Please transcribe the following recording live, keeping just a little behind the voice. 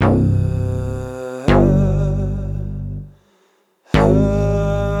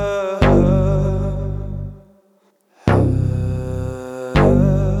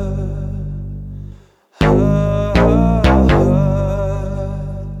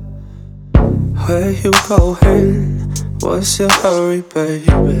Where you going? What's your hurry, baby?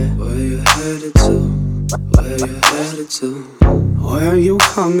 Where you headed to? Where you headed to? When you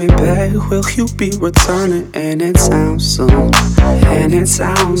coming back? Will you be returning anytime soon?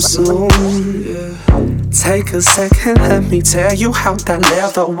 Anytime soon, yeah. Take a second, let me tell you how that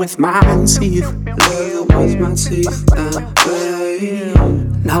leather with my teeth. Leather with my teeth now,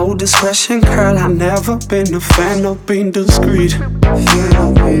 babe. No discretion, girl, I've never been a fan of being discreet. Fan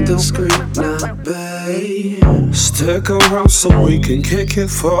of being discreet now, babe. Stick around so we can kick it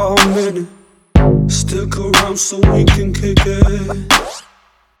for a minute. Stick around so we can kick it.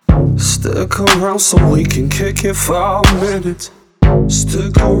 Stick around so we can kick it for a minute.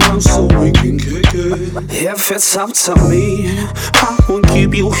 Stick around so we can kick it. If it's up to me, I will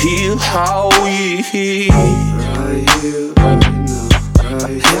keep you here, how we right here, right now, right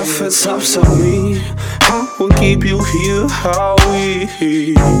here. If it's up to me, I will keep you here, how we right here,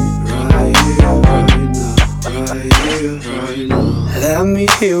 right now, right here, right now. Let me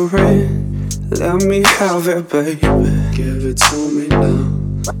hear it, let me have it, baby. Give it to me now,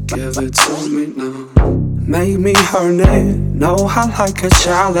 give it to me now. Make me earn it, know I like a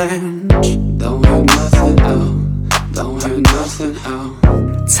challenge. Don't hear nothing out, don't hear nothing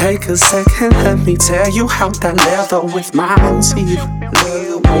out. Take a second, let me tell you how that leather with my teeth.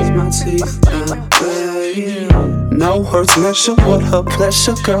 Leather with my teeth now, babe. No words measure what her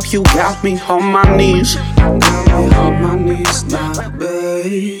pleasure, girl, you got me on my knees. Got me on my knees now,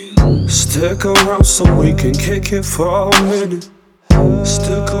 babe. Stick around so we can kick it for a minute.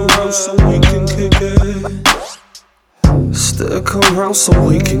 Stick around so we can kick it. Stick around so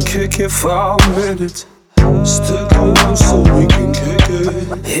we can kick it for a minute. Stick around so we can kick it.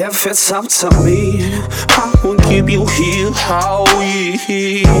 If it's up to me, I will keep you here, how we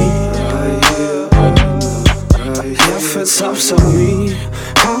right here, right here. If it's up to me,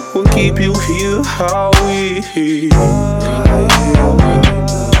 I will keep you here, how we right here, right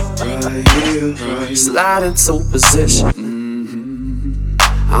here, right here. Slide into position.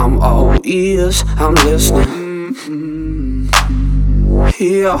 I'm all ears, I'm listening.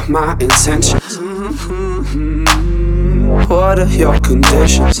 Here are my intentions. What are your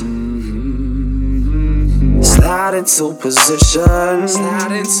conditions? Slide into position.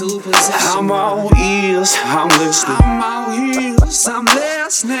 Slide into position. I'm all ears, I'm listening. I'm all ears, I'm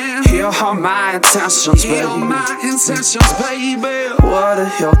listening. Here are my intentions, baby. Here are my intentions, baby. What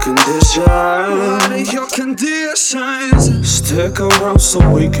are your conditions? What are your conditions? Stick around so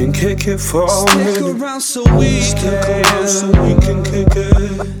we can kick it for a minute. Stick around so we can kick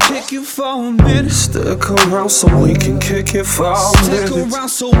it. Kick you for a minute. Stick around so we can kick it for a minute. Stick around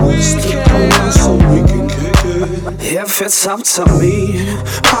so we can kick it. If it's up to me,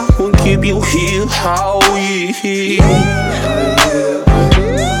 I will keep you here, how we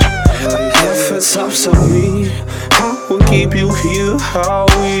If it's up to me, I will keep you here, how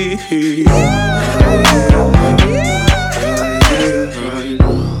we